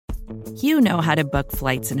You know how to book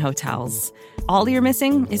flights and hotels. All you're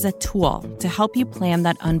missing is a tool to help you plan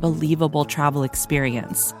that unbelievable travel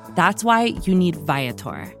experience. That's why you need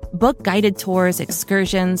Viator. Book guided tours,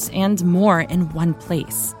 excursions, and more in one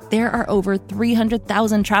place. There are over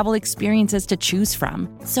 300,000 travel experiences to choose from,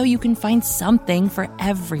 so you can find something for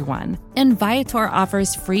everyone. And Viator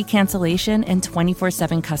offers free cancellation and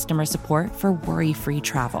 24/7 customer support for worry-free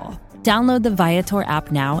travel. Download the Viator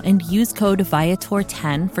app now and use code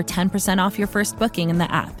Viator10 for 10% off your first booking in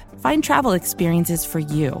the app. Find travel experiences for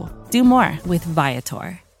you. Do more with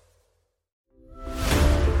Viator.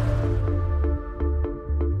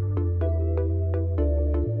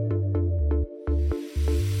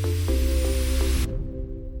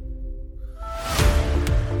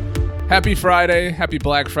 Happy Friday, happy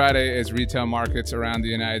Black Friday as retail markets around the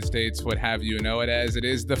United States would have you know it as. It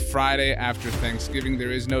is the Friday after Thanksgiving.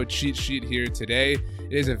 There is no cheat sheet here today.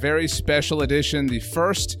 It is a very special edition, the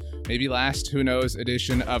first, maybe last, who knows,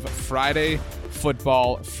 edition of Friday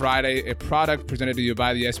Football Friday, a product presented to you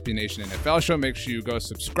by the SB Nation NFL Show. Make sure you go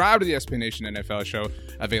subscribe to the SB Nation NFL Show,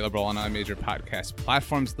 available on all major podcast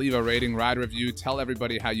platforms. Leave a rating, write a review, tell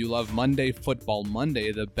everybody how you love Monday Football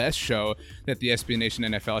Monday, the best show that the SB Nation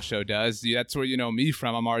NFL Show does. That's where you know me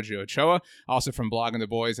from. I'm RJ Ochoa, also from Blogging the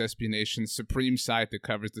Boys, SB Nation's supreme site that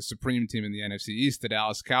covers the supreme team in the NFC East, the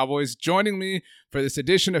Dallas Cowboys. Joining me for this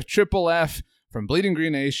edition of Triple F, from Bleeding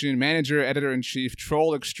Green Nation, manager, editor-in-chief,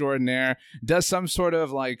 troll extraordinaire, does some sort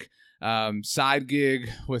of side gig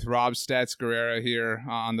with Rob Stats Guerrera here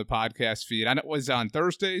on the podcast feed. I know it was on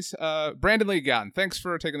Thursdays. Brandon Lee Gowton, thanks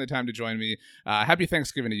for taking the time to join me. Happy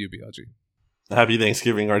Thanksgiving to you, BLG. Happy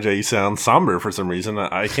Thanksgiving, RJ. You sound somber for some reason.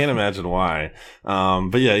 I can't imagine why.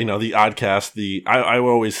 But yeah, the Oddcast, I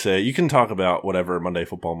will always say, you can talk about whatever Monday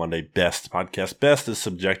Football Monday best podcast. Best is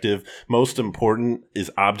subjective. Most important is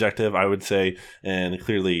objective, I would say. And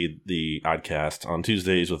clearly the Oddcast on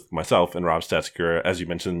Tuesdays with myself and Rob Statsker, as you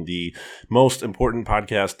mentioned, the most important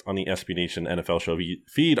podcast on the SB Nation NFL Show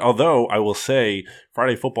feed. Although I will say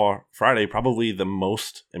Friday Football Friday, probably the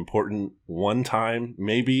most important one time,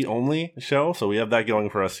 maybe only show. So we have that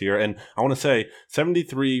going for us here. And I want to say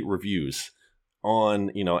 73 reviews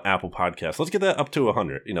on, Apple Podcasts. Let's get that up to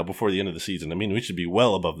 100, before the end of the season. I mean, we should be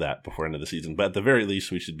well above that before end of the season, but at the very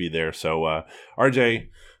least, we should be there. So, RJ,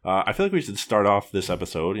 I feel like we should start off this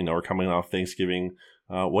episode. We're coming off Thanksgiving.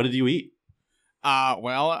 What did you eat?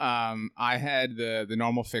 I had the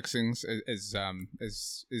normal fixings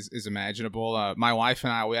as imaginable. My wife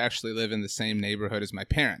and I, we actually live in the same neighborhood as my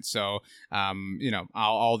parents. So,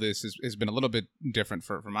 all this has been a little bit different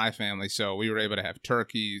for my family. So we were able to have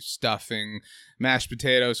turkey, stuffing, mashed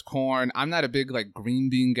potatoes, corn. I'm not a big green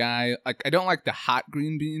bean guy. I don't like the hot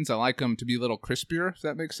green beans. I like them to be a little crispier, if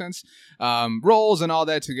that makes sense. Rolls and all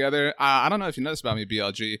that together. I don't know if you know this about me,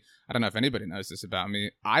 BLG. I don't know if anybody knows this about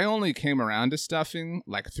me. I only came around to stuffing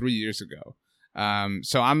 3 years ago.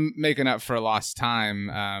 So I'm making up for lost time.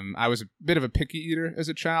 I was a bit of a picky eater as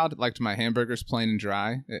a child. Liked my hamburgers plain and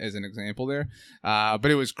dry, as an example there. But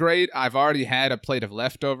it was great. I've already had a plate of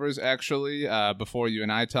leftovers, actually, before you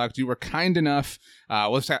and I talked. You were kind enough,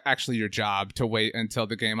 it's actually your job, to wait until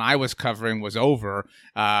the game I was covering was over,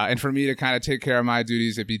 and for me to kind of take care of my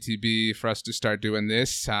duties at BTB, for us to start doing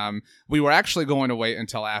this. We were actually going to wait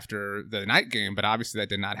until after the night game, but obviously that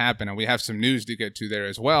did not happen, and we have some news to get to there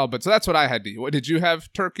as well. But so that's what I had to eat. What, did you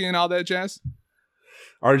have turkey and all that jazz?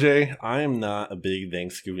 RJ, I am not a big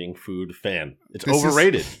Thanksgiving food fan. It's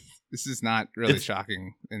overrated. This is not really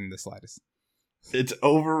shocking in the slightest. It's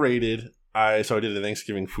overrated. I did a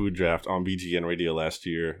Thanksgiving food draft on BGN Radio last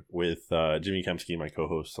year with Jimmy Kempski, my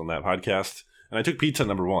co-host on that podcast. And I took pizza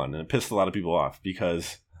number one, and it pissed a lot of people off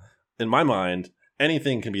because, in my mind,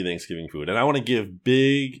 anything can be Thanksgiving food. And I want to give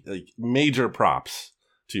big, major props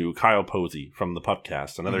to Kyle Posey from the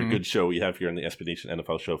Pupcast, another good show we have here on the SB Nation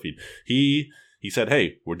NFL Show feed. He said,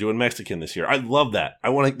 "Hey, we're doing Mexican this year." I love that.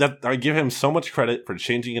 I give him so much credit for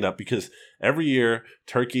changing it up, because every year,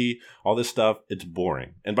 turkey, all this stuff, it's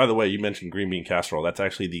boring. And by the way, you mentioned green bean casserole. That's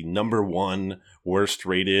actually the number one worst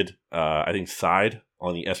rated, I think, side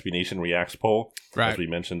on the SB Nation Reacts poll, as we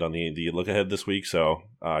mentioned on the look ahead this week. So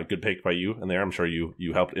good pick by you in there. I'm sure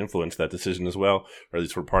you helped influence that decision as well, or at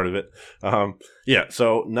least were part of it.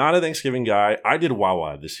 So not a Thanksgiving guy. I did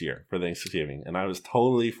Wawa this year for Thanksgiving, and I was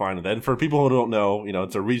totally fine with that. And for people who don't know,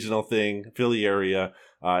 it's a regional thing, Philly area.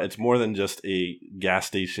 It's more than just a gas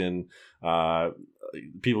station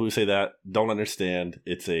People who say that don't understand.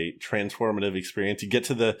 It's a transformative experience. You get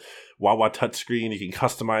to the Wawa touchscreen. You can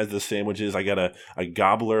customize the sandwiches. I got a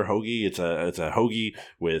gobbler hoagie. It's a hoagie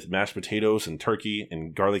with mashed potatoes and turkey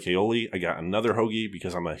and garlic aioli. I got another hoagie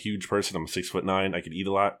because I'm a huge person. I'm 6'9". I can eat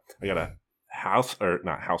a lot. I got a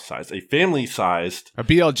family sized, a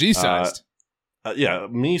BLG sized.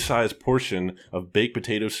 Me-sized portion of baked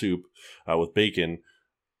potato soup with bacon.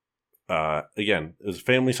 Again, it was a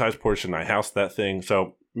family-sized portion. I housed that thing.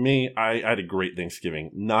 So I had a great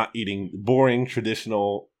Thanksgiving, not eating boring,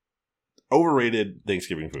 traditional, overrated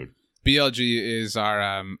Thanksgiving food. BLG is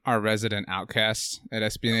our resident outcast at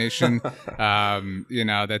SB Nation.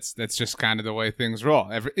 That's just kind of the way things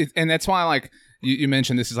roll. And that's why, like, you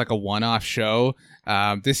mentioned this is like a one-off show.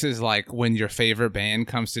 This is like when your favorite band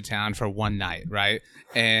comes to town for one night, right?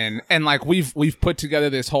 And like we've put together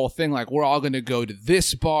this whole thing, like we're all going to go to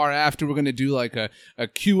this bar after. We're going to do like a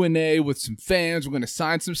Q&A with some fans. We're going to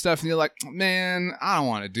sign some stuff. And you're like, man, I don't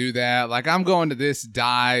want to do that. Like, I'm going to this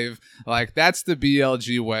dive. Like, that's the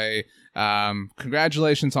BLG way.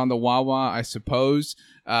 Congratulations on the Wawa, I suppose.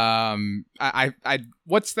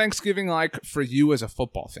 What's Thanksgiving like for you as a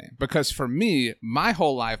football fan? Because for me, my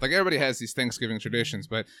whole life, like everybody has these Thanksgiving traditions,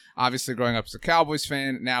 but obviously growing up as a Cowboys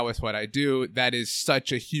fan, now with what I do, that is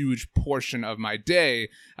such a huge portion of my day,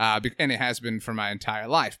 and it has been for my entire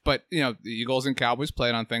life. But, you know, the Eagles and Cowboys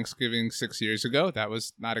played on Thanksgiving 6 years ago. That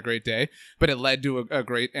was not a great day, but it led to a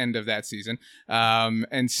great end of that season.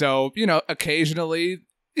 And so, you know, occasionally,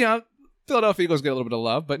 you know, Philadelphia Eagles get a little bit of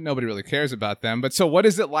love, but nobody really cares about them. But so what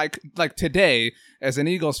is it like today as an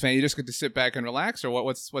Eagles fan? You just get to sit back and relax, or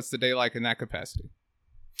what's the day like in that capacity?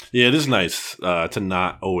 Yeah, it is nice to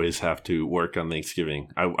not always have to work on Thanksgiving.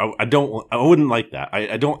 I wouldn't like that.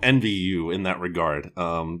 I don't envy you in that regard.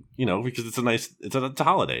 Because it's a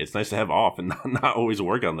holiday. It's nice to have off and not always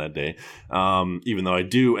work on that day. Even though I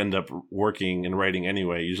do end up working and writing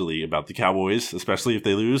anyway, usually about the Cowboys, especially if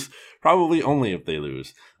they lose. Probably only if they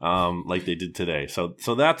lose, like they did today. So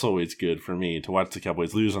that's always good for me to watch the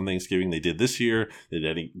Cowboys lose on Thanksgiving. They did this year. They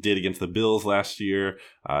did against the Bills last year.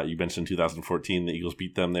 You mentioned 2014, the Eagles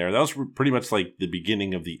beat them there. That was pretty much like the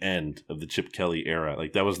beginning of the end of the Chip Kelly era.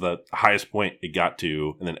 Like that was the highest point it got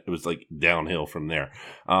to, and then it was like downhill from there.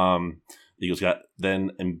 The Eagles got then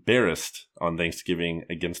embarrassed on Thanksgiving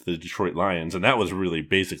against the Detroit Lions, and that was really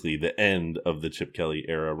basically the end of the Chip Kelly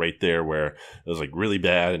era right there, where it was like really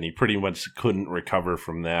bad, and he pretty much couldn't recover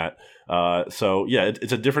from that.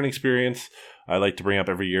 It's a different experience. I like to bring up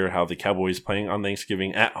every year how the Cowboys playing on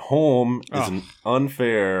Thanksgiving at home is an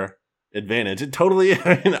unfair advantage. It totally,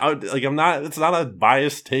 it's not a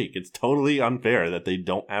biased take. It's totally unfair that they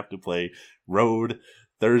don't have to play road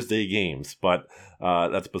Thursday games, but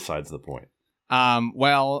that's besides the point.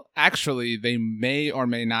 Well, actually, they may or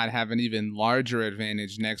may not have an even larger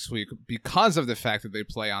advantage next week because of the fact that they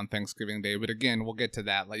play on Thanksgiving Day. But again, we'll get to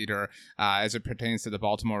that later as it pertains to the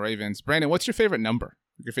Baltimore Ravens. Brandon, what's your favorite number?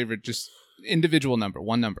 Your favorite just individual number,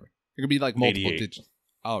 one number. It could be like multiple 88. digits.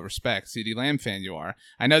 Oh, respect. CeeDee Lamb fan you are.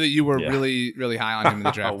 I know that you were really, really high on him in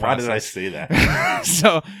the draft Why process. did I say that?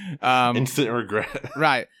 So, instant regret.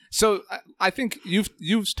 Right. So I think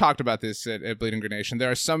you've talked about this at Bleeding Green Nation.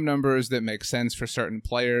 There are some numbers that make sense for certain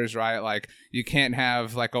players, right? Like you can't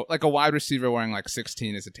have like a wide receiver wearing like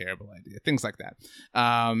 16 is a terrible idea. Things like that.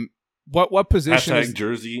 What position? Hashtag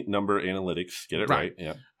jersey number analytics. Get it right.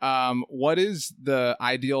 Yeah. What is the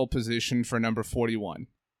ideal position for number 41?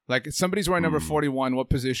 Like if somebody's wearing number 41, what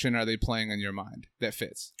position are they playing in your mind that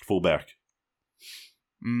fits? Fullback.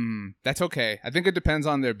 That's okay. I think it depends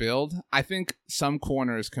on their build. I think some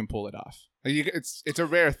corners can pull it off. It's a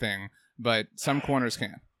rare thing, but some corners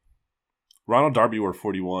can. Ronald Darby wore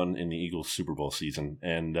 41 in the Eagles Super Bowl season,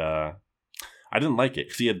 and I didn't like it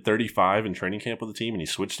because he had 35 in training camp with the team, and he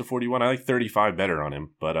switched to 41. I like 35 better on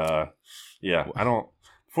him, but I don't.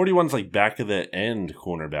 41's like back of the end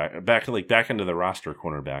cornerback, back into the roster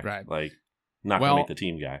cornerback, right? Like not gonna make the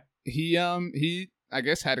team guy. He I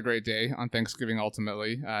guess had a great day on Thanksgiving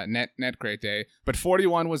ultimately. Net great day. But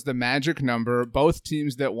 41 was the magic number. Both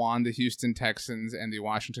teams that won, the Houston Texans and the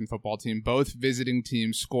Washington football team, both visiting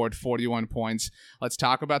teams scored 41 points. Let's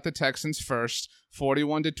talk about the Texans first.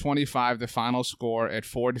 41-25, the final score at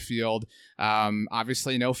Ford Field.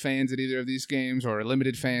 Obviously no fans at either of these games, or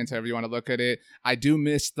limited fans, however you want to look at it. I do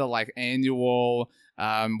miss the annual.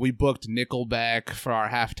 We booked Nickelback for our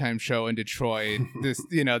halftime show in Detroit.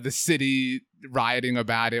 The city rioting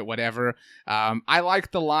about it, whatever. I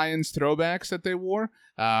like the Lions throwbacks that they wore.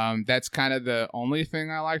 That's kind of the only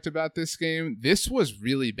thing I liked about this game. This was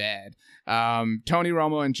really bad. Tony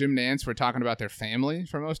Romo and Jim Nantz were talking about their family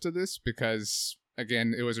for most of this because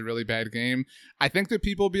Again, it was a really bad game. I think that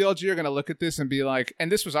people BLG are going to look at this and be like,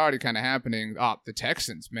 and this was already kind of happening. Oh, the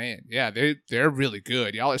Texans, man. Yeah, they're really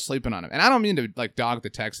good. Y'all are sleeping on them. And I don't mean to like dog the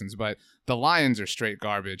Texans, but the Lions are straight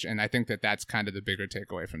garbage. And I think that that's kind of the bigger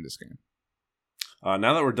takeaway from this game.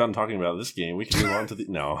 Now that we're done talking about this game, we can move on to the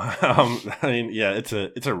no. I mean, yeah, it's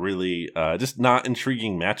a really just not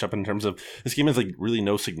intriguing matchup in terms of this game has like really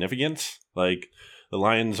no significance. Like the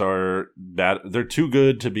Lions are bad; they're too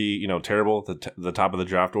good to be terrible at the top of the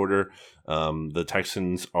draft order. The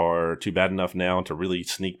Texans are too bad enough now to really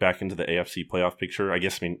sneak back into the AFC playoff picture. I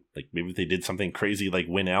guess like maybe if they did something crazy like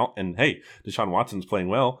win out, and hey, Deshaun Watson's playing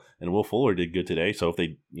well, and Will Fuller did good today. So if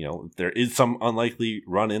they if there is some unlikely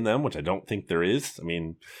run in them, which I don't think there is. I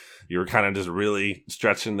mean, you're kind of just really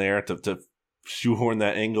stretching there to shoehorn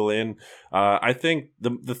that angle in. I think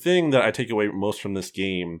the thing that I take away most from this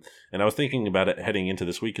game, and I was thinking about it heading into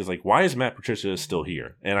this week, is like, why is Matt Patricia still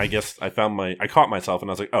here? And I guess I caught myself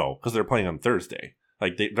and I was like, oh, because they're playing on Thursday.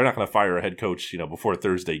 Like they're not going to fire a head coach, before a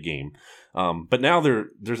Thursday game. But now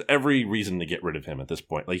there's every reason to get rid of him at this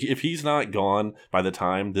point. Like if he's not gone by the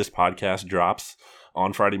time this podcast drops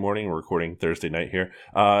on Friday morning, we're recording Thursday night here,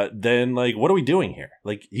 then like, what are we doing here?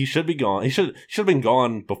 Like he should be gone. He should have been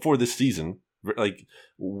gone before this season. Like,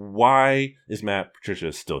 why is Matt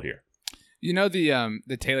Patricia still here?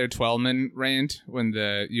 The Taylor Twellman rant when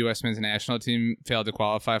the U.S. men's national team failed to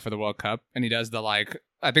qualify for the World Cup, and he does the like,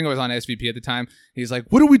 I think it was on SVP at the time. He's like,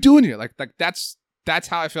 "What are we doing here?" Like that's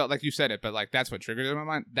how I felt. Like you said it, but like that's what triggered it in my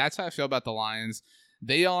mind. That's how I feel about the Lions.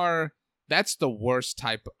 That's the worst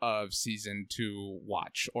type of season to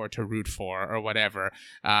watch or to root for or whatever.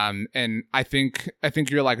 And I think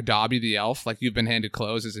you're like Dobby the Elf, like you've been handed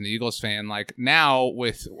clothes as an Eagles fan. Like now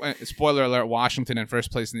with, spoiler alert, Washington in first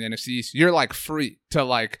place in the NFC East, you're like free to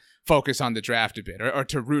like focus on the draft a bit or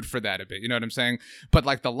to root for that a bit. You know what I'm saying? But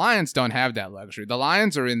like the Lions don't have that luxury. The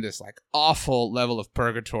Lions are in this like awful level of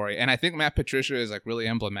purgatory. And I think Matt Patricia is like really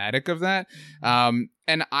emblematic of that.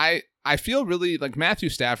 And I feel really like Matthew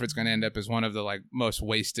Stafford's going to end up as one of the like most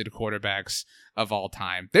wasted quarterbacks of all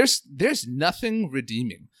time. There's nothing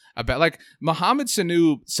redeeming about like Mohamed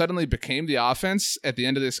Sanu suddenly became the offense at the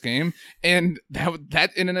end of this game. And that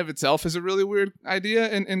in and of itself is a really weird idea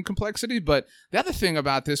and complexity. But the other thing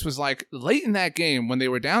about this was like late in that game when they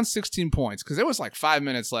were down 16 points, because there was like 5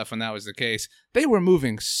 minutes left when that was the case, they were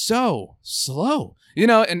moving so slow,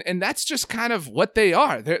 and that's just kind of what they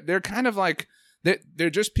are. They're kind of like, they're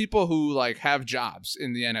just people who like have jobs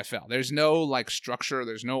in the NFL. There's no like structure.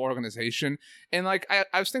 There's no organization. And like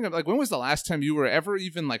I was thinking like, when was the last time you were ever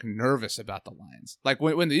even like nervous about the Lions? Like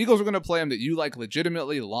when the Eagles were going to play them, that you like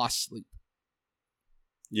legitimately lost sleep.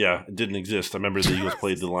 Yeah, it didn't exist. I remember the Eagles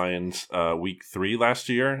played the Lions week 3 last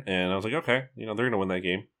year, and I was like, okay, they're going to win that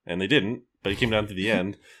game. And they didn't, but it came down to the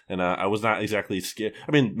end, and I was not exactly scared.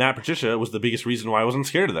 I mean, Matt Patricia was the biggest reason why I wasn't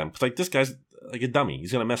scared of them. Because like, this guy's like a dummy.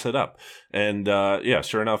 He's going to mess it up. And yeah,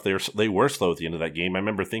 sure enough, they were slow at the end of that game. I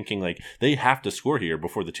remember thinking like, they have to score here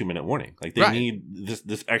before the 2-minute warning. Like they need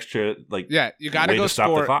this extra like, yeah, you got to go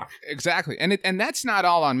stop the clock. Exactly. And that's not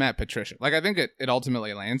all on Matt Patricia. Like I think it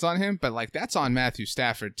ultimately lands on him, but like that's on Matthew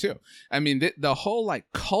Stafford too. I mean, the whole like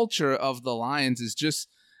culture of the Lions is just,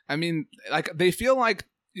 I mean, like they feel like,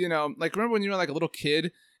 like remember when you were like a little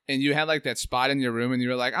kid and you had like that spot in your room and you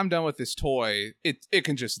were like, I'm done with this toy. It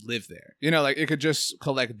can just live there. Like it could just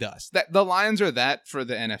collect dust. That the Lions are that for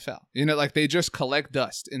the NFL. Like they just collect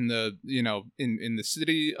dust in the, in the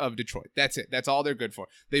city of Detroit. That's it. That's all they're good for.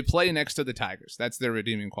 They play next to the Tigers. That's their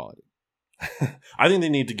redeeming quality. I think they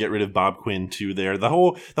need to get rid of Bob Quinn too. The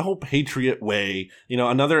whole Patriot way,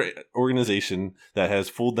 another organization that has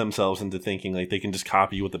fooled themselves into thinking like they can just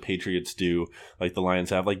copy what the Patriots do, like the Lions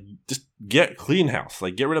have. Like just get clean house,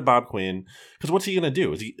 like get rid of Bob Quinn. Because what's he gonna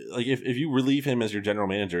do? Is he like if you relieve him as your general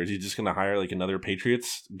manager, is he just gonna hire like another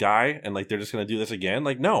Patriots guy and like they're just gonna do this again?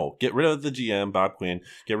 Like no, get rid of the GM Bob Quinn,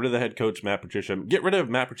 get rid of the head coach Matt Patricia, get rid of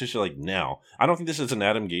Matt Patricia like now. I don't think this is an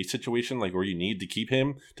Adam Gase situation like where you need to keep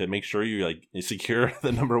him to make sure you like secure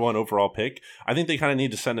the number 1 overall pick. I think they kind of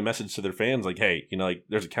need to send a message to their fans like, hey, like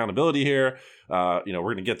there's accountability here. We're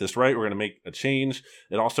going to get this right. We're going to make a change.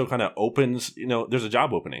 It also kind of opens, there's a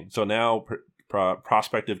job opening. So now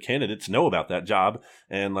prospective candidates know about that job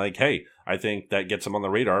and like, hey, I think that gets them on the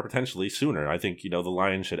radar potentially sooner. I think, the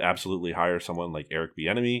Lions should absolutely hire someone like Eric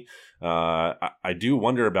Bieniemy. I do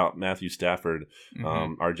wonder about Matthew Stafford,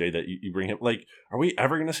 RJ, that you bring him. Like, are we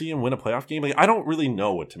ever going to see him win a playoff game? Like, I don't really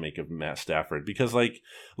know what to make of Matt Stafford because like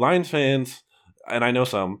Lions fans, and I know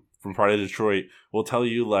some, from Pride of Detroit will tell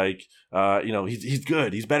you like, he's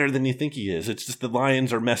good. He's better than you think he is. It's just the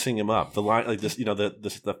Lions are messing him up. The line like this,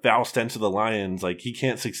 the foul stench of the Lions, like he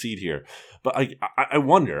can't succeed here. But I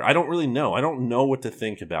wonder. I don't really know. I don't know what to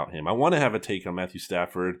think about him. I want to have a take on Matthew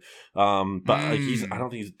Stafford, but like I don't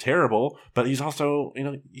think he's terrible. But he's also,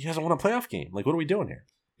 he hasn't won a playoff game. Like, what are we doing here?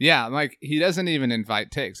 Yeah, like he doesn't even invite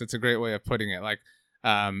takes. It's a great way of putting it. Like,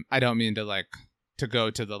 I don't mean to go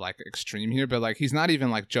to the like extreme here, but like he's not even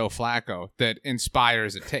like Joe Flacco that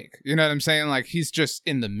inspires a take. You know what I'm saying? Like he's just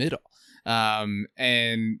in the middle.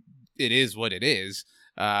 And it is what it is.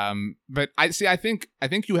 But I think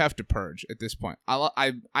you have to purge at this point.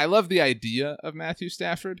 I love the idea of Matthew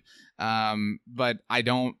Stafford, but I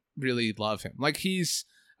don't really love him. Like he's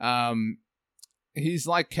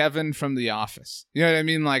like Kevin from The Office. You know what I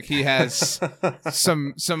mean? Like he has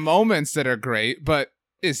some moments that are great, but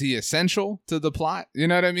is he essential to the plot? You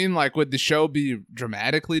know what I mean? Like, would the show be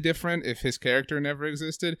dramatically different if his character never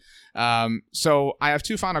existed? So I have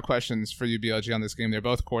two final questions for you, BLG, on this game. They're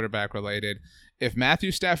both quarterback related. If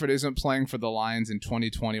Matthew Stafford isn't playing for the Lions in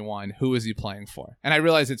 2021, who is he playing for? And I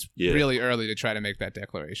realize it's really early to try to make that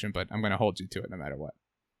declaration, but I'm going to hold you to it no matter what.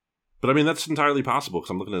 But I mean, that's entirely possible because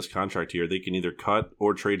I'm looking at his contract here. They can either cut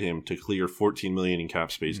or trade him to clear $14 million in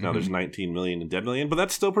cap space. Now there's $19 million in dead million, but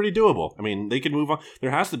that's still pretty doable. I mean, they can move on. There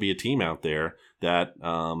has to be a team out there that,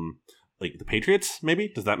 like the Patriots, maybe.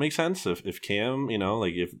 Does that make sense? If Cam,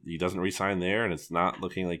 like if he doesn't re-sign there and it's not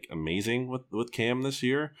looking like amazing with Cam this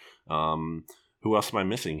year, who else am I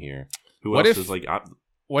missing here? What if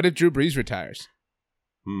Drew Brees retires?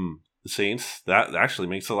 The Saints. That actually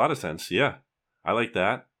makes a lot of sense. Yeah, I like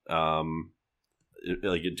that. The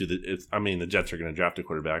Jets are going to draft a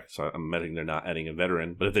quarterback, so I'm betting they're not adding a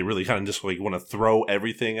veteran. But if they really kind of just like want to throw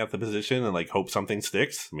everything at the position and like hope something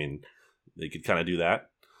sticks, I mean, they could kind of do that.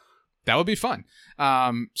 That would be fun.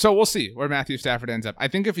 So we'll see where Matthew Stafford ends up. I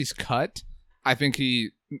think if he's cut, I think he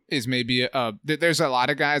is maybe there's a lot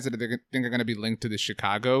of guys that I think are going to be linked to the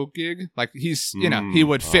Chicago gig. Like he's, he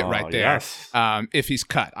would fit right there. Yes. If he's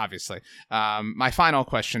cut, obviously. My final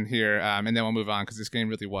question here, and then we'll move on because this game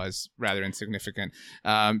really was rather insignificant.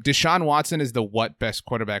 Deshaun Watson is the best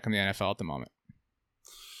quarterback in the NFL at the moment?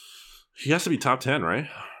 He has to be top 10, right?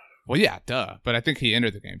 Well, yeah, duh. But I think he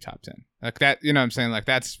entered the game top 10. Like that, you know what I'm saying? Like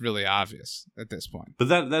that's really obvious at this point. But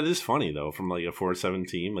that is funny though, from like a 4-7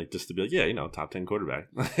 team, like just to be like, top 10 quarterback.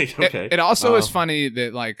 Like, okay. It also is funny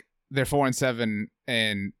that like they're 4-7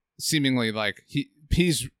 and seemingly like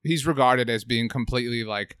he's regarded as being completely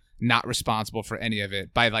like not responsible for any of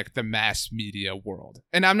it by like the mass media world.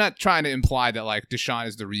 And I'm not trying to imply that like Deshaun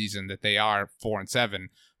is the reason that they are 4-7.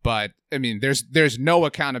 But I mean, there's no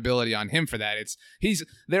accountability on him for that.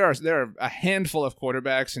 There are a handful of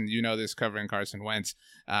quarterbacks, and you know this covering Carson Wentz,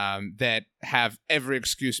 that have every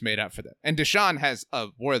excuse made up for them. And Deshaun has a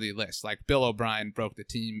worthy list, like Bill O'Brien broke the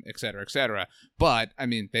team, et cetera, et cetera. But I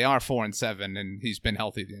mean, they are 4-7, and he's been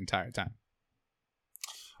healthy the entire time.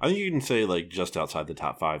 I think you can say like just outside the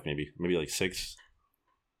top 5, maybe like 6.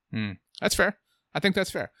 That's fair. I think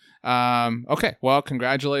that's fair. Okay, well,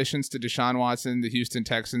 congratulations to Deshaun Watson, the Houston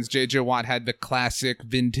Texans. J.J. Watt had the classic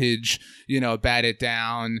vintage, bat it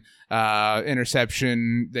down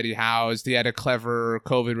interception that he housed. He had a clever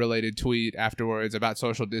COVID-related tweet afterwards about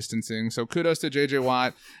social distancing. So kudos to J.J.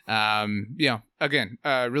 Watt. Again,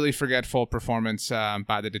 really forgetful performance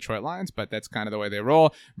by the Detroit Lions, but that's kind of the way they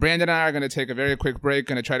roll. Brandon and I are going to take a very quick break,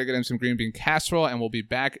 going to try to get him some green bean casserole, and we'll be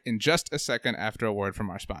back in just a second after a word from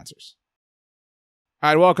our sponsors. All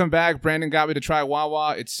right, welcome back. Brandon got me to try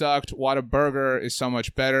Wawa. It sucked. Whataburger is so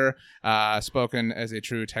much better. Spoken as a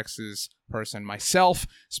true Texas person myself.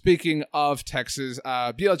 Speaking of Texas,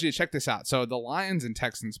 BLG, check this out. So the Lions and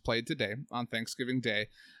Texans played today on Thanksgiving Day.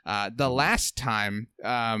 The last time,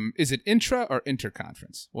 is it intra or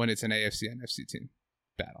interconference when it's an AFC NFC team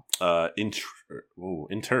battle?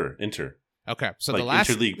 Inter. Okay, so like the last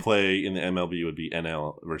interleague play in the MLB would be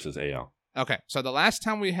NL versus AL. Okay, so the last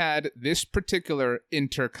time we had this particular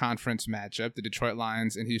interconference matchup, the Detroit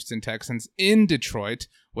Lions and Houston Texans in Detroit,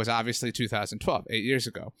 was obviously 2012, 8 years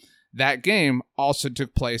ago. That game also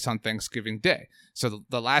took place on Thanksgiving Day. So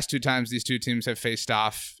the last 2 times these two teams have faced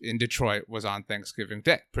off in Detroit was on Thanksgiving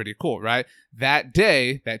Day. Pretty cool, right? That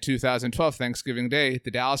day, that 2012 Thanksgiving Day,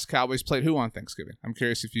 the Dallas Cowboys played who on Thanksgiving? I'm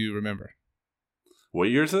curious if you remember. What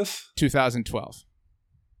year is this? 2012.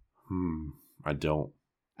 I don't.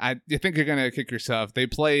 You think you're going to kick yourself. They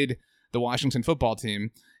played the Washington football team,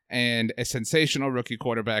 and a sensational rookie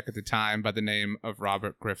quarterback at the time by the name of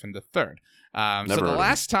Robert Griffin III. So the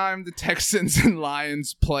last time the Texans and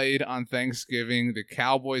Lions played on Thanksgiving, the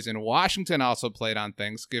Cowboys in Washington also played on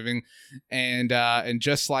Thanksgiving, and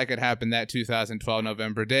just like it happened that 2012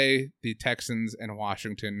 November day, the Texans and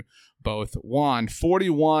Washington both won.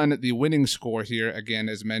 41 the winning score here, again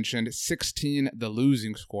as mentioned, 16 the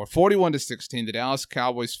losing score. 41-16, the Dallas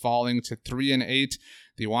Cowboys falling to 3-8.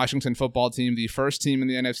 The Washington football team, the first team in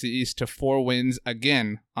the NFC East to 4 wins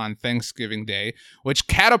again on Thanksgiving Day, which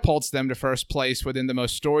catapults them to first place within the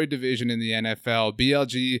most storied division in the NFL.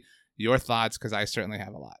 BLG, your thoughts, because I certainly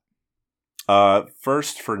have a lot.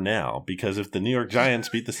 First for now, because if the New York Giants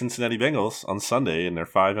beat the Cincinnati Bengals on Sunday and they're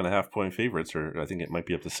 5.5-point favorites, or I think it might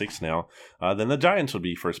be up to 6 now, then the Giants would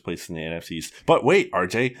be first place in the NFC East. But wait,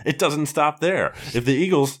 RJ, it doesn't stop there. If the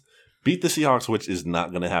Eagles beat the Seahawks, which is not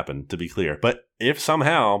going to happen, to be clear, but if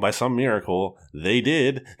somehow, by some miracle, they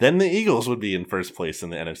did, then the Eagles would be in first place in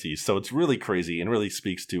the NFC East. So it's really crazy and really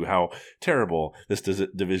speaks to how terrible this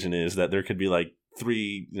division is, that there could be like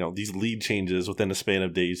 3, these lead changes within a span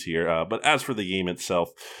of days here. But as for the game itself,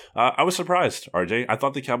 I was surprised, RJ. I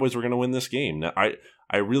thought the Cowboys were going to win this game. Now,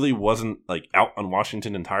 I really wasn't out on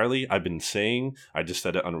Washington entirely. I've been saying, I just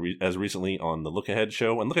said it as recently on the Look Ahead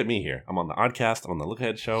show. And look at me here. I'm on the Oddcast. I'm on the Look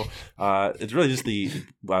Ahead show. It's really just the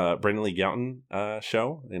Brandon Lee Gowton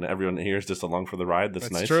show. And everyone here is just along for the ride.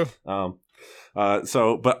 That's nice. True.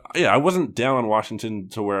 But yeah, I wasn't down on Washington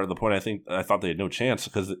to where the point I thought they had no chance,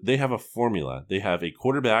 because they have a formula. They have a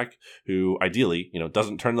quarterback who ideally,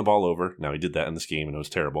 doesn't turn the ball over. Now he did that in this game and it was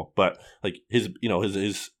terrible, but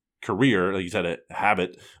his career, he's had a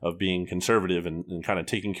habit of being conservative and kind of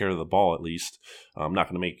taking care of the ball, at least. Not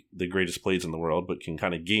going to make the greatest plays in the world, but can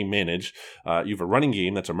kind of game manage. You have a running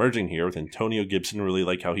game that's emerging here with Antonio Gibson, really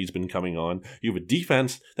like how he's been coming on. You have a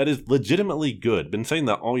defense that is legitimately good. Been saying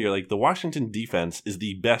that all year. The Washington defense is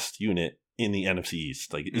the best unit in the NFC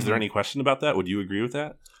East. Is there any question about that? Would you agree with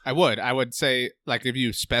that? I would. I would say, if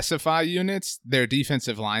you specify units, their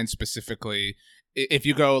defensive line specifically, if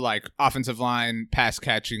you go offensive line, pass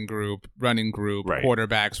catching group, running group, right,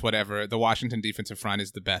 quarterbacks, whatever, the Washington defensive front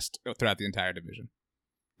is the best throughout the entire division.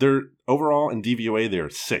 They're overall in DVOA, they're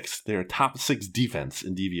 6th. They're top 6 defense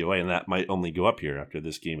in DVOA, and that might only go up here after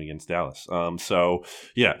this game against Dallas. So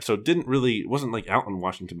wasn't out on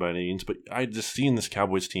Washington by any means, but I just seen this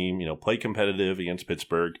Cowboys team, play competitive against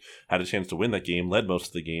Pittsburgh, had a chance to win that game, led most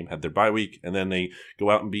of the game, had their bye week, and then they go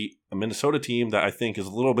out and beat a Minnesota team that I think is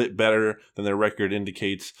a little bit better than their record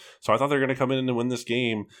indicates. So I thought they were going to come in and win this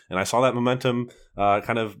game, and I saw that momentum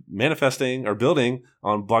kind of manifesting or building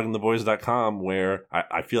on bloggingtheboys.com, where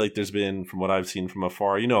I feel like there's been, from what I've seen from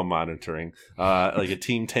afar, I'm monitoring, a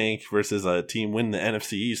team tank versus a team win the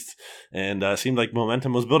NFC East, and it seemed like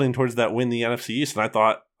momentum was building towards that win the NFC East, and I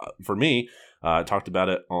thought, for me, talked about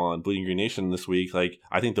it on Bleeding Green Nation this week.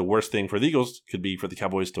 I think the worst thing for the Eagles could be for the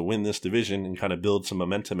Cowboys to win this division and kind of build some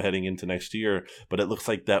momentum heading into next year. But it looks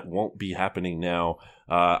like that won't be happening now.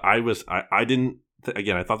 I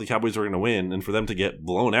thought the Cowboys were going to win, and for them to get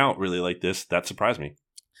blown out really like this, that surprised me.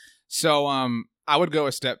 So, I would go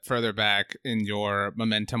a step further back in your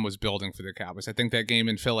momentum was building for the Cowboys. I think that game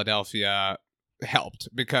in Philadelphia helped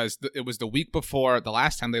because it was the week before the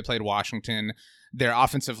last time they played Washington. Their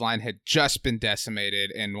offensive line had just been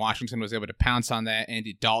decimated, and Washington was able to pounce on that.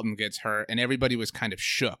 Andy Dalton gets hurt, and everybody was kind of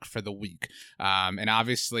shook for the week. And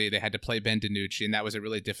obviously, they had to play Ben DiNucci, and that was a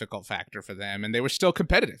really difficult factor for them. And they were still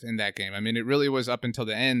competitive in that game. I mean, it really was up until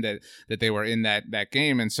the end that they were in that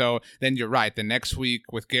game. And so then you're right. The next week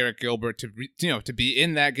with Garrett Gilbert to be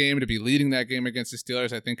in that game, to be leading that game against the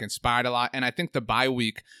Steelers, I think inspired a lot. And I think the bye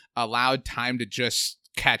week allowed time to just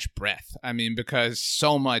catch breath. I mean, because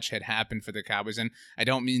so much had happened for the Cowboys, and I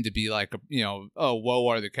don't mean to be woe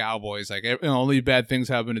are the Cowboys, only bad things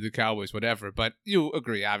happen to the Cowboys, whatever. But you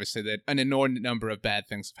agree, obviously, that an inordinate number of bad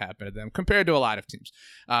things have happened to them compared to a lot of teams.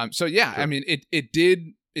 Sure. I mean, it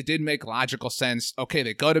did make logical sense. Okay,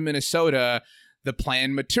 they go to Minnesota. The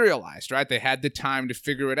plan materialized, right? They had the time to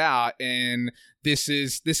figure it out, and this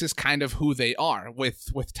is kind of who they are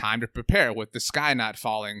with time to prepare, with the sky not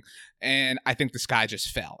falling. And I think the sky just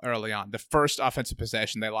fell early on. The first offensive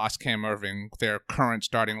possession, they lost Cam Irving, their current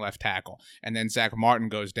starting left tackle. And then Zach Martin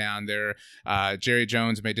goes down there. Jerry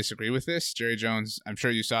Jones may disagree with this. Jerry Jones, I'm sure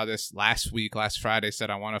you saw this last Friday, said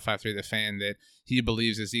on 105.3 The Fan that he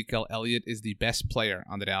believes Ezekiel Elliott is the best player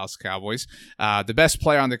on the Dallas Cowboys. The best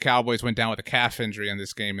player on the Cowboys went down with a calf injury in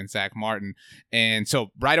this game in Zach Martin. And so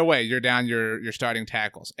right away, you're down your starting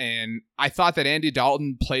tackles. And I thought that Andy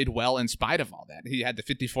Dalton played well in spite of all that. He had the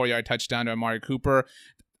 54-yard touchdown to Amari Cooper.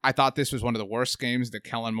 I thought this was one of the worst games that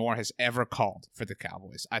Kellen Moore has ever called for the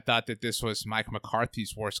Cowboys. I thought that this was Mike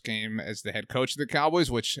McCarthy's worst game as the head coach of the Cowboys,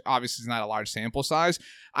 which obviously is not a large sample size.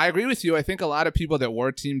 I agree with you. I think a lot of people that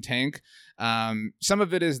were Team Tank, some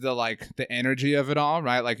of it is the energy of it all,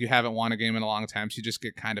 right? Like, you haven't won a game in a long time, so you just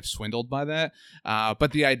get kind of swindled by that.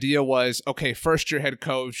 But the idea was, okay, first year head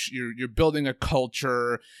coach, you're building a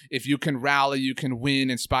culture. If you can rally, you can win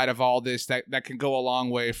in spite of all this. That can go a long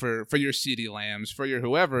way for your CeeDee Lambs, for your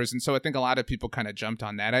whoever's. And so I think a lot of people kind of jumped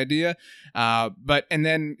on that idea. And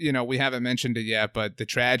then, we haven't mentioned it yet, but the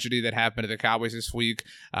tragedy that happened to the Cowboys this week,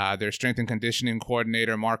 their strength and conditioning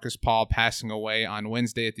coordinator, Marcus Paul, passing away on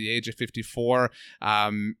Wednesday at the age of 54.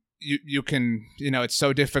 You can, it's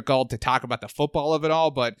so difficult to talk about the football of it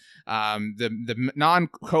all, but the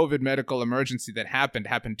non-COVID medical emergency that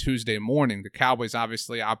happened Tuesday morning. The Cowboys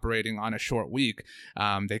obviously operating on a short week.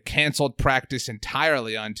 They canceled practice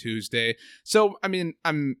entirely on Tuesday. So, I mean,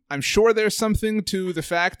 I'm sure there's something to the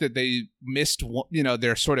fact that they missed,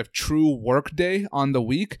 their sort of true work day on the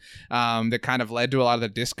week that kind of led to a lot of the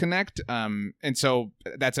disconnect. And so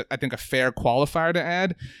that's, I think, a fair qualifier to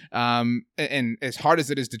add. And as hard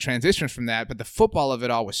as it is to transition from that, but the football of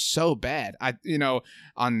it all was so bad.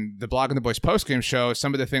 On the Blogging the Boys postgame show,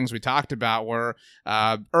 some of the things we talked about were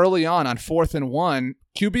early on 4th and 1,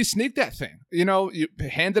 QB sneaked that thing. You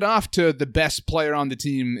hand it off to the best player on the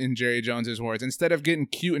team, in Jerry Jones's words, instead of getting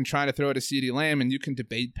cute and trying to throw it to CeeDee Lamb. And you can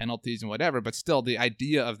debate penalties and whatever, but still, the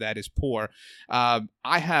idea of that is poor. I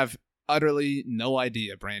have utterly no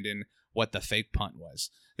idea, Brandon, what the fake punt was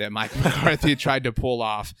that Mike McCarthy tried to pull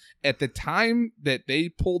off at the time that they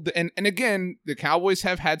pulled and again, the Cowboys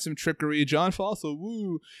have had some trickery. John Fossil,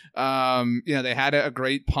 woo. They had a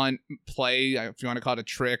great punt play, if you want to call it a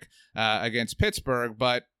trick, against Pittsburgh,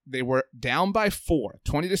 but they were down by 4,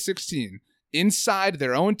 20-16, inside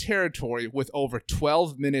their own territory with over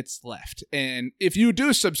 12 minutes left. And if you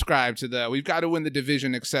do subscribe to we've got to win the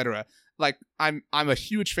division, etc., like, I'm a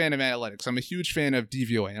huge fan of analytics. I'm a huge fan of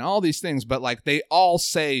DVOA and all these things, but like, they all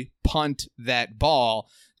say punt that ball.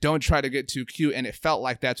 Don't try to get too cute. And it felt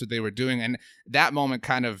like that's what they were doing. And that moment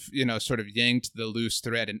kind of, sort of yanked the loose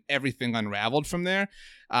thread and everything unraveled from there.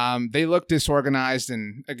 They look disorganized.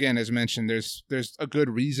 And again, as mentioned, there's a good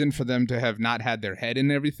reason for them to have not had their head in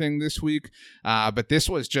everything this week. But this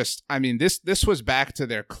was just, this was back to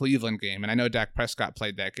their Cleveland game. And I know Dak Prescott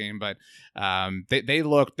played that game, but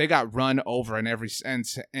they got run over in every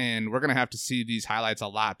sense. And we're going to have to see these highlights a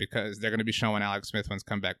lot because they're going to be showing Alex Smith wins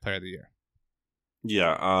comeback player of the year.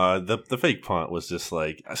 Yeah, the fake punt was just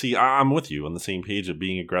like, see, I'm with you on the same page of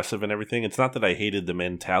being aggressive and everything. It's not that I hated the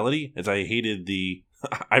mentality, it's I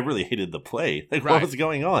really hated the play. Like, right. What was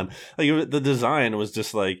going on? Like, the design was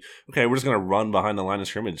just like, okay, we're just going to run behind the line of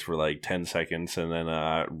scrimmage for like 10 seconds and then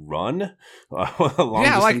run a long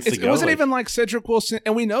distance to go. It wasn't even like Cedric Wilson,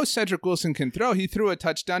 and we know Cedric Wilson can throw. He threw a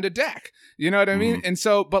touchdown to Dak. You know what I mean? Mm-hmm. And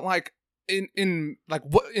so, but like,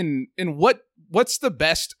 what's the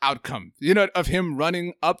best outcome, of him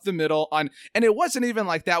running up the middle and it wasn't even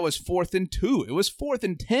like that was 4th and 2, it was 4th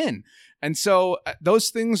and 10. And so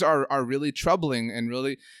those things are really troubling, and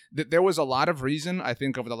really there was a lot of reason, I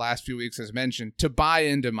think, over the last few weeks, as mentioned, to buy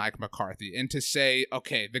into Mike McCarthy and to say,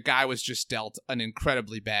 okay, the guy was just dealt an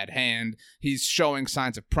incredibly bad hand. He's showing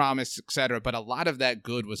signs of promise, etc. But a lot of that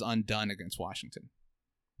good was undone against Washington.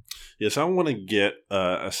 Yes, I want to get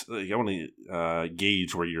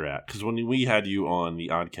gauge where you're at, because when we had you on the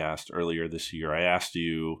Oddcast earlier this year, I asked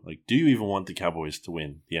you, like, do you even want the Cowboys to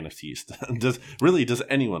win the NFC East? Does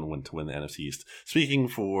anyone want to win the NFC East? Speaking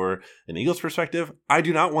for an Eagles perspective, I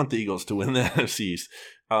do not want the Eagles to win the NFC East.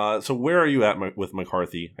 So where are you at with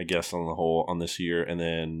McCarthy, I guess, on the whole on this year, and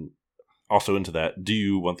then also into that, do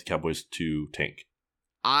you want the Cowboys to tank?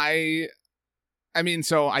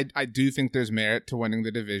 So I do think there's merit to winning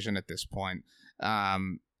the division at this point.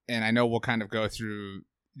 And I know we'll kind of go through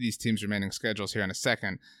these teams' remaining schedules here in a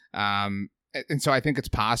second. And so I think it's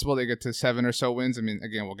possible they get to 7 or so wins.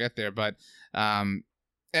 Again, we'll get there. But I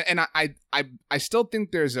still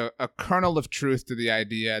think there's a kernel of truth to the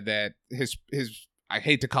idea that his I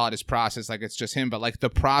hate to call it his process, like it's just him, but like the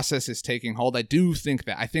process is taking hold. I do think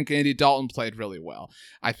that. I think Andy Dalton played really well.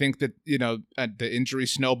 I think that, the injury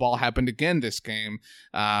snowball happened again this game.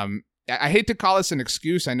 I hate to call this an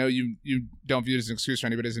excuse. I know you don't view it as an excuse, or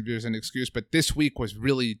anybody doesn't view it as an excuse, but this week was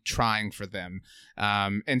really trying for them.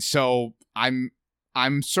 And so I'm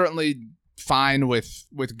certainly fine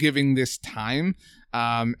with giving this time.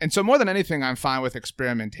 And so more than anything, I'm fine with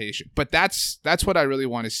experimentation. But that's what I really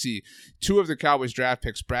want to see. 2 of the Cowboys draft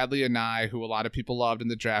picks, Bradley Anae, who a lot of people loved in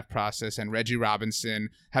the draft process, and Reggie Robinson,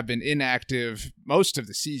 have been inactive most of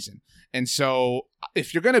the season. And so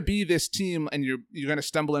if you're going to be this team and you're going to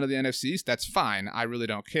stumble into the NFC East, that's fine. I really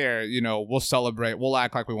don't care. We'll celebrate. We'll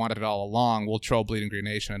act like we wanted it all along. We'll troll Bleeding Green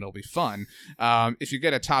Nation and it'll be fun. If you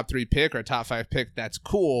get a top 3 pick or a top 5 pick, that's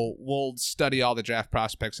cool. We'll study all the draft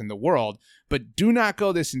prospects in the world. But do not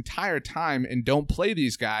go this entire time and don't play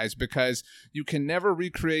these guys, because you can never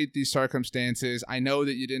recreate these circumstances. I know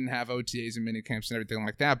that you didn't have OTAs and minicamps and everything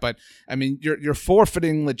like that, but I mean, you're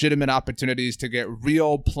forfeiting legitimate opportunities to get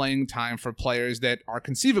real playing time for players that are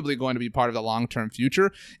conceivably going to be part of the long-term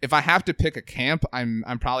future. If I have to pick a camp, I'm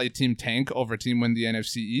probably Team Tank over Team Win the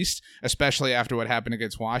NFC East, especially after what happened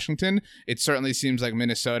against Washington. It certainly seems like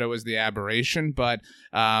Minnesota was the aberration, but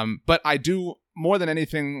I do. More than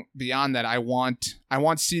anything beyond that, I want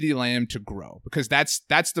CeeDee Lamb to grow, because that's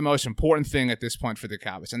the most important thing at this point for the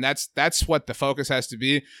Cowboys, and that's what the focus has to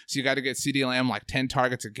be. So you got to get CeeDee Lamb like 10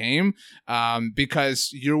 targets a game,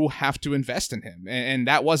 because you have to invest in him, and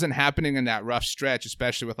that wasn't happening in that rough stretch,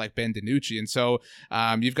 especially with like Ben DiNucci. And so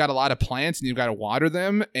you've got a lot of plants and you've got to water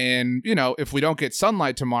them, and if we don't get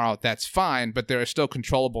sunlight tomorrow, that's fine, but there are still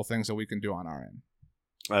controllable things that we can do on our end.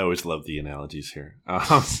 I always love the analogies here.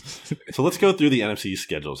 So let's go through the NFC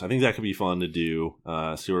schedules. I think that could be fun to do.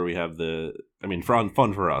 See where we have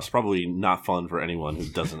fun for us. Probably not fun for anyone who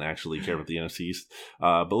doesn't actually care about the NFC East.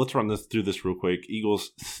 But let's run through this real quick.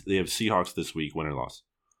 Eagles, they have Seahawks this week. Win or loss?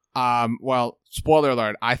 Well, spoiler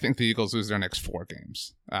alert, I think the Eagles lose their next 4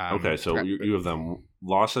 games. Okay, so you have them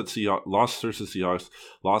loss versus Seahawks,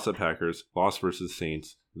 loss at Packers, loss versus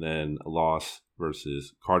Saints, then loss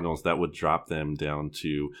versus Cardinals. That would drop them down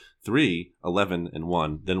to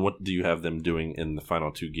 3-11-1. Then what do you have them doing in the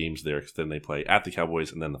final 2 games there? Because then they play at the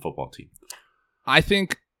Cowboys and then the football team. I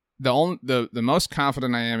think the most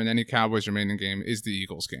confident I am in any Cowboys remaining game is the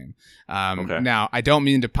Eagles game. Okay. Now, I don't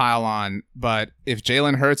mean to pile on, but if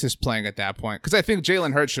Jalen Hurts is playing at that point, because I think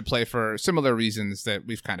Jalen Hurts should play for similar reasons that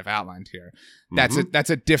we've kind of outlined here.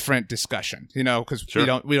 That's a different discussion, because we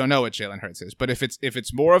don't know what Jalen Hurts is. But if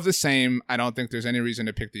it's more of the same, I don't think there's any reason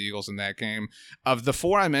to pick the Eagles in that game. Of the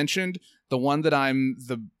 4 I mentioned, the one that I'm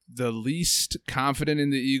the least confident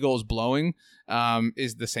in the Eagles blowing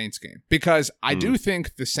is the Saints game, because I do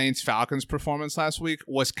think the Saints-Falcons performance last week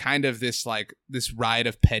was kind of this ride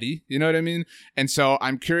of petty, you know what I mean? And so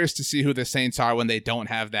I'm curious to see who the Saints are when they don't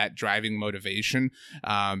have that driving motivation,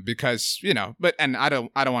 because and I don't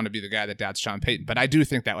want to be the guy that doubts Sean Payton, but I do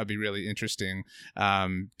think that would be really interesting.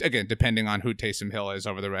 Again, depending on who Taysom Hill is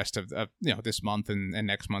over the rest of this month and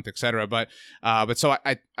next month, etc. But so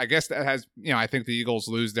I guess that has I think the Eagles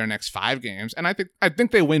lose their next 5 games, and I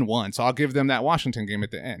think they win 1, so I'll give them that Washington game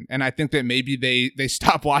at the end. And I think that maybe they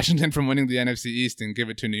stop Washington from winning the NFC East and give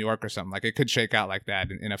it to New York or something. Like, it could shake out like that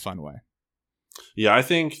in a fun way. Yeah, I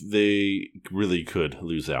think they really could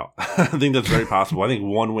lose out. I think that's very possible. I think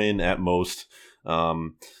 1 win at most.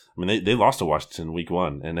 They lost to Washington week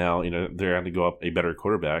 1, and now they're going to go up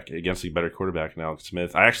against a better quarterback in Alex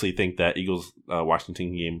Smith. I actually think that Eagles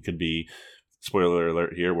Washington game could be, spoiler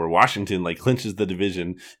alert here, where Washington clinches the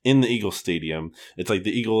division in the Eagles stadium. It's like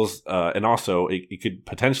the Eagles, and also it could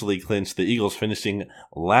potentially clinch the Eagles finishing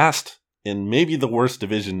last in maybe the worst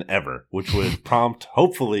division ever, which would prompt,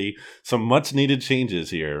 hopefully, some much-needed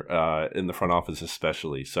changes here in the front office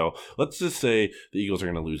especially. So let's just say the Eagles are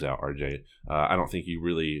going to lose out, RJ. I don't think you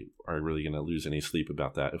really are going to lose any sleep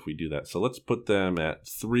about that if we do that. So let's put them at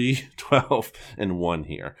 3-12-1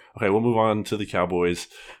 here. Okay, we'll move on to the Cowboys.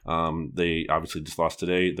 They obviously just lost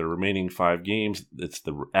today. Their remaining 5 games, it's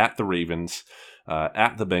at the Ravens,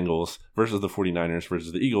 at the Bengals, versus the 49ers,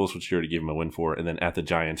 versus the Eagles, which you already gave them a win for, and then at the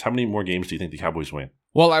Giants. How many more games do you think the Cowboys win?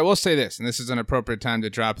 Well, I will say this, and this is an appropriate time to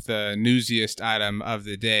drop the newsiest item of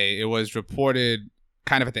the day. It was reported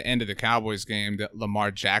kind of at the end of the Cowboys game that Lamar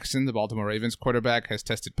Jackson, the Baltimore Ravens quarterback, has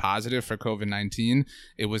tested positive for COVID-19.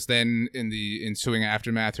 It was then in the ensuing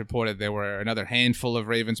aftermath reported there were another handful of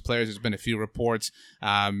Ravens players. There's been a few reports.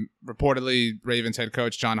 Reportedly, Ravens head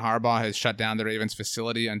coach John Harbaugh has shut down the Ravens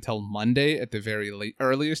facility until Monday at the very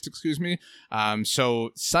earliest. So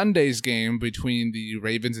Sunday's game between the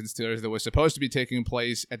Ravens and Steelers that was supposed to be taking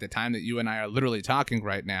place at the time that you and I are literally talking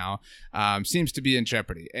right now seems to be in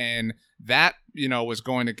jeopardy. And that, was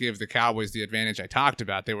going to give the Cowboys the advantage I talked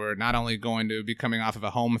about. They were not only going to be coming off of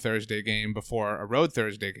a home Thursday game before a road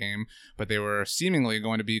Thursday game, but they were seemingly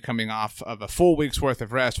going to be coming off of a full week's worth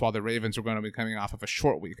of rest while the Ravens were going to be coming off of a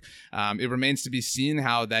short week. It remains to be seen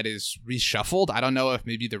how that is reshuffled. I don't know if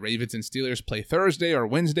maybe the Ravens and Steelers play Thursday or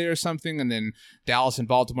Wednesday or something, and then Dallas and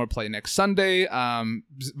Baltimore play next Sunday.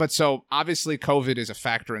 But so obviously COVID is a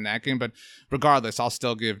factor in that game, but regardless, I'll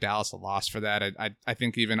still give Dallas a loss for that. I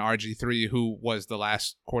think even RG3 RG3, who was the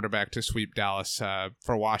last quarterback to sweep Dallas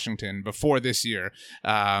for Washington before this year.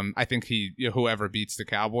 I think whoever beats the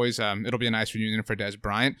Cowboys, it'll be a nice reunion for Des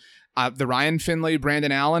Bryant. The Ryan Finley,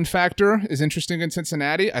 Brandon Allen factor is interesting in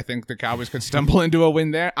Cincinnati. I think the Cowboys could stumble into a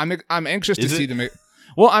win there. I'm anxious to see them.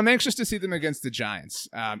 Well, I'm anxious to see them against the Giants.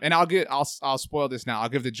 And I'll spoil this now. I'll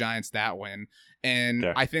give the Giants that win. And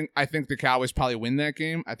I think the Cowboys probably win that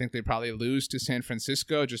game. I think they probably lose to San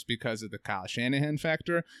Francisco just because of the Kyle Shanahan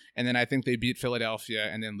factor. And then I think they beat Philadelphia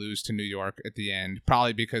and then lose to New York at the end,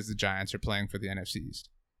 probably because the Giants are playing for the NFC East.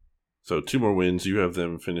 So 2 more wins. You have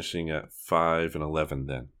them finishing at 5-11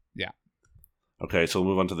 then. Yeah. Okay, so we'll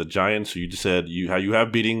move on to the Giants. So you just said how you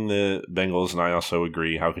have beating the Bengals, and I also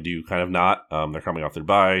agree. How could you kind of not? They're coming off their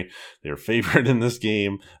bye. They're favored in this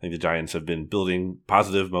game. I think the Giants have been building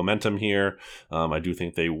positive momentum here. I do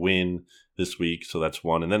think they win this week, so that's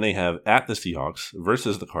 1. And then they have at the Seahawks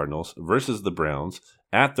versus the Cardinals versus the Browns,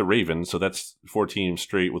 at the Ravens, so that's 4 teams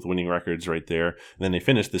straight with winning records right there. And then they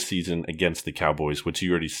finish this season against the Cowboys, which you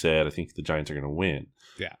already said. I think the Giants are going to win.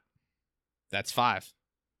 Yeah. That's 5.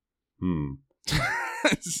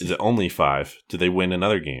 Is it only 5? Do they win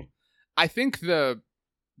another game? I think the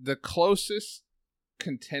closest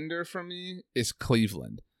contender for me is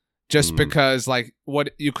Cleveland, just because like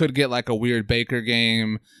what you could get like a weird Baker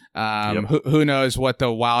game. Who knows what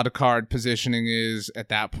the wild card positioning is at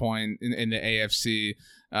that point in the AFC.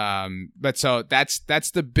 But so that's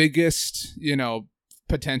the biggest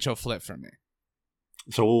potential flip for me.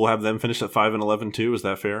 So we'll have them finish at 5-11 too. Is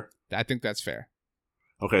that fair? I think that's fair.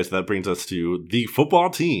 Okay, so that brings us to the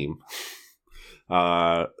football team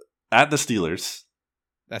at the Steelers.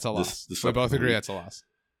 That's a loss. We both agree that's a loss.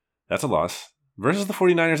 That's a loss. Versus the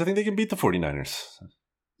 49ers. I think they can beat the 49ers.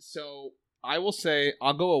 So I will say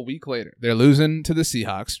I'll go a week later. They're losing to the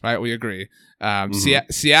Seahawks, right? We agree.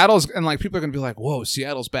 Seattle's, and like people are going to be like, whoa,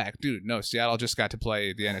 Seattle's back. Dude, no, Seattle just got to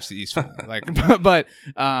play the NFC East. So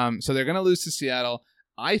they're going to lose to Seattle.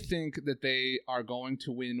 I think that they are going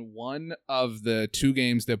to win one of the 2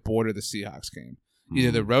 games that border the Seahawks game.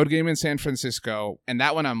 Either the road game in San Francisco, and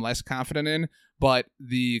that one I'm less confident in, but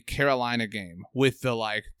the Carolina game with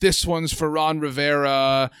the this one's for Ron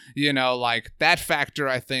Rivera, that factor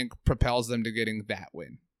I think propels them to getting that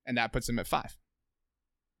win. And that puts them at 5.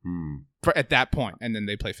 At that point, and then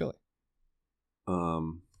they play Philly.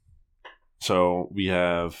 So you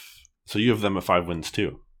have them at 5 wins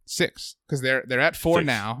too. 6, because they're at 4 6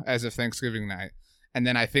 now as of Thanksgiving night, and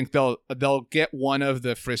then I think they'll get one of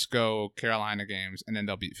the Frisco Carolina games, and then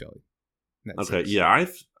they'll beat Philly. Okay, 6. Yeah,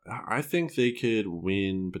 I think they could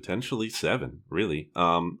win potentially 7, really.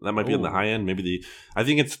 That might be on the high end. Maybe I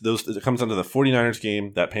think it comes down to the 49ers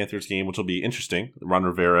game, that Panthers game, which will be interesting. Ron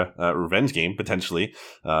Rivera revenge game, potentially,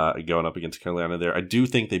 going up against Carolina there. I do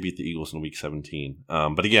think they beat the Eagles in week 17.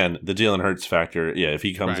 But again, the Jalen Hurts factor, if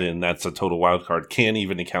he comes in, that's a total wild card. Can't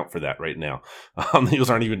even account for that right now. The Eagles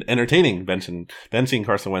aren't even entertaining benching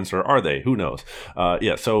Carson Wentz, or are they? Who knows?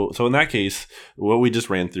 So in that case, what we just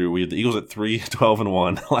ran through, we have the Eagles at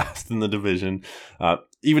 3-12-1. Last in the division.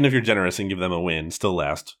 Even if you're generous and give them a win, still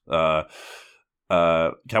last. Cowboys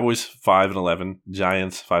 5-11,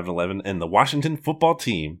 Giants 5-11, and the Washington football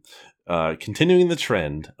team continuing the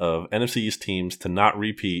trend of NFC East teams to not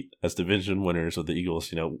repeat as division winners, with the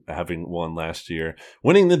Eagles, having won last year,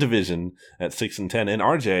 winning the division at 6-10. And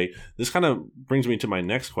RJ, this kind of brings me to my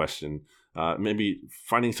next question. Maybe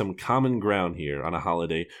finding some common ground here on a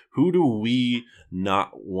holiday. Who do we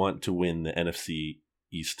not want to win the NFC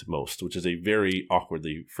East most, which is a very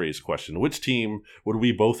awkwardly phrased question. Which team would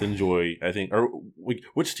we both enjoy, I think, or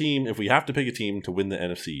which team, if we have to pick a team to win the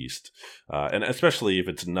NFC East, and especially if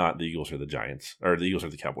it's not the Eagles or the Giants, or the Eagles or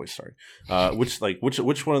the Cowboys, sorry, which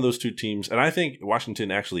one of those 2 teams? And I think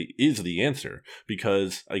Washington actually is the answer,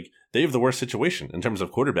 because they have the worst situation in terms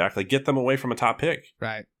of quarterback. Get them away from a top pick.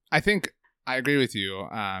 Right. I think I agree with you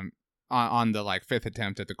on the 5th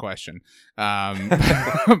attempt at the question,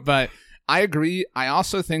 but I agree. I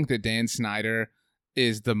also think that Dan Snyder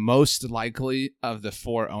is the most likely of the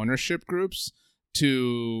 4 ownership groups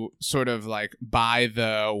to sort of buy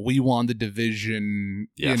the we won the division,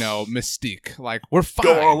 mystique. We're fine.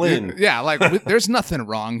 Go all in. There's nothing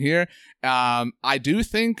wrong here. I do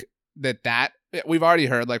think that we've already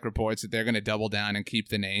heard reports that they're going to double down and keep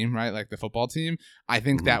the name, right? The football team. I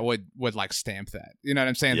think that would stamp that. You know what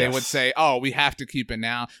I'm saying? Yes. They would say, oh, we have to keep it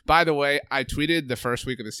now. By the way, I tweeted the first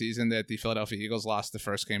week of the season that the Philadelphia Eagles lost the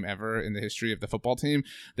first game ever in the history of the football team.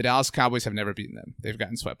 The Dallas Cowboys have never beaten them. They've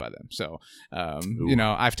gotten swept by them. So,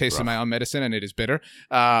 I've tasted my own medicine and it is bitter.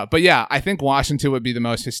 But yeah, I think Washington would be the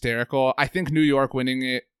most hysterical. I think New York winning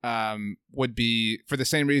it would be, for the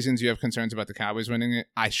same reasons you have concerns about the Cowboys winning it,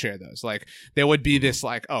 I share those. Like, there would be this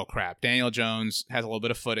like, oh crap, Daniel Jones has a little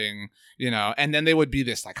bit of footing, and then there would be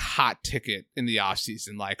this like hot ticket in the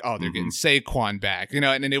offseason, like, oh, they're getting Saquon back, and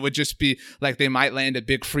then it would just be like they might land a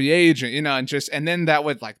big free agent, and then that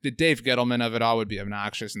would, like, the Dave Gettleman of it all would be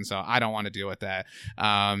obnoxious, and so I don't want to deal with that.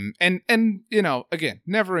 And again,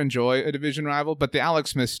 never enjoy a division rival, but the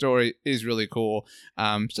Alex Smith story is really cool.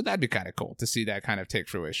 So that'd be kind of cool to see that kind of take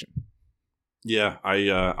fruition. Yeah,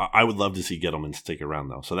 I would love to see Gettleman stick around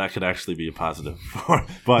though, so that could actually be a positive.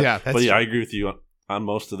 But yeah, I agree with you on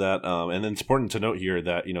most of that. And then it's important to note here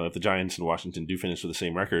that if the Giants and Washington do finish with the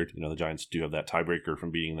same record, the Giants do have that tiebreaker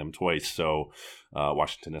from beating them twice. So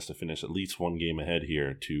Washington has to finish at least one game ahead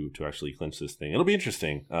here to actually clinch this thing. It'll be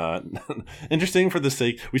interesting. Interesting for the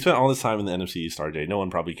sake. We spent all this time in the NFC East, RJ. No one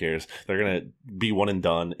probably cares. They're gonna be one and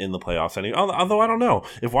done in the playoffs anyway. Although I don't know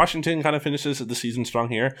if Washington kind of finishes the season strong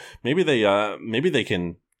here. Maybe they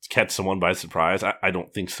can catch someone by surprise. I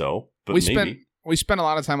don't think so, but maybe. We spent a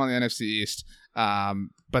lot of time on the NFC East,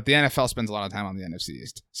 but the NFL spends a lot of time on the NFC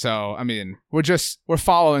East. So, I mean, we're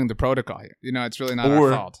following the protocol here. It's really not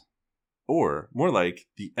our fault. Or more like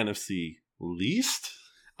the NFC least.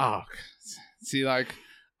 Oh, see, like,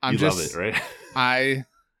 love it, right?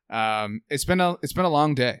 It's been a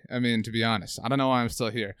long day. I mean, to be honest, I don't know why I'm still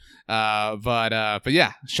here. But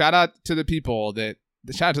yeah, shout out to the people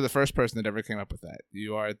shout out to the first person that ever came up with that.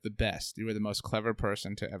 You are the best. You are the most clever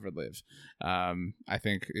person to ever live. I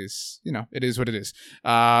think it is what it is.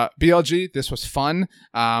 BLG, this was fun.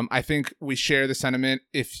 I think we share the sentiment.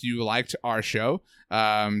 If you liked our show,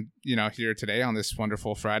 here today on this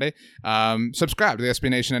wonderful Friday, subscribe to the SB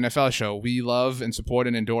Nation NFL show. We love and support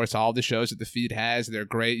and endorse all the shows that the feed has. They're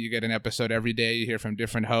great. You get an episode every day. You hear from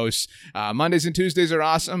different hosts. Mondays and Tuesdays are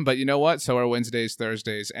awesome, but you know what? So are Wednesdays,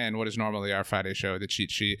 Thursdays, and what is normally our Friday show, the Cheat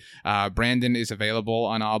Sheet. Brandon is available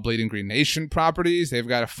on all Bleeding Green Nation properties. They've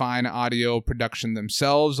got a fine audio production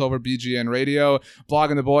themselves over BGN Radio.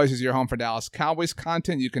 Blogging the Boys is your home for Dallas Cowboys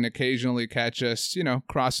content. You can occasionally catch us,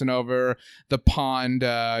 crossing over the pond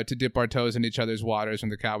to dip our toes in each other's waters when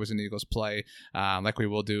the Cowboys and Eagles play, like we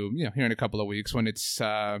will do, here in a couple of weeks when it's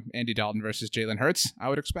Andy Dalton versus Jalen Hurts, I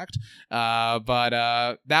would expect.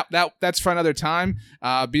 But that's for another time.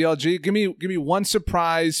 BLG, give me one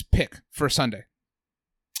surprise pick for Sunday.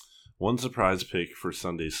 One surprise pick for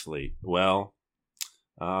Sunday's slate. Well,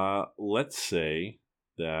 let's say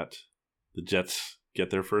that the Jets get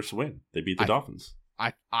their first win. They beat the Dolphins.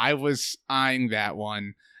 I was eyeing that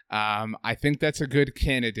one. I think that's a good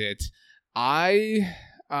candidate. I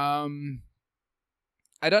don't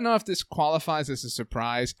know if this qualifies as a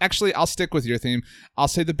surprise. Actually, I'll stick with your theme. I'll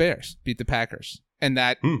say the Bears beat the Packers. And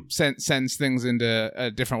that sends things into a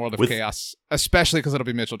different world of chaos, especially because it'll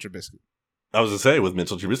be Mitchell Trubisky. I was going to say, with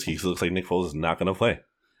Mitchell Trubisky, because it looks like Nick Foles is not going to play.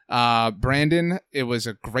 Brandon, it was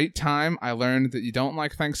a great time. I learned that you don't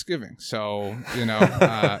like Thanksgiving. So,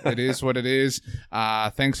 it is what it is.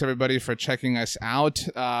 Thanks, everybody, for checking us out.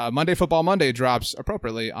 Monday Football Monday drops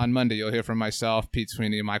appropriately on Monday. You'll hear from myself, Pete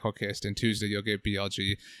Sweeney, Michael Kist, and Tuesday you'll get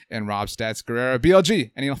BLG and Rob Stats Guerrero.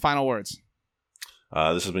 BLG, any final words?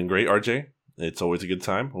 This has been great, RJ. It's always a good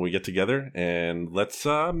time when we get together, and let's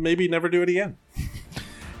maybe never do it again.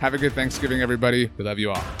 Have a good Thanksgiving, everybody. We love you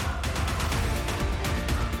all.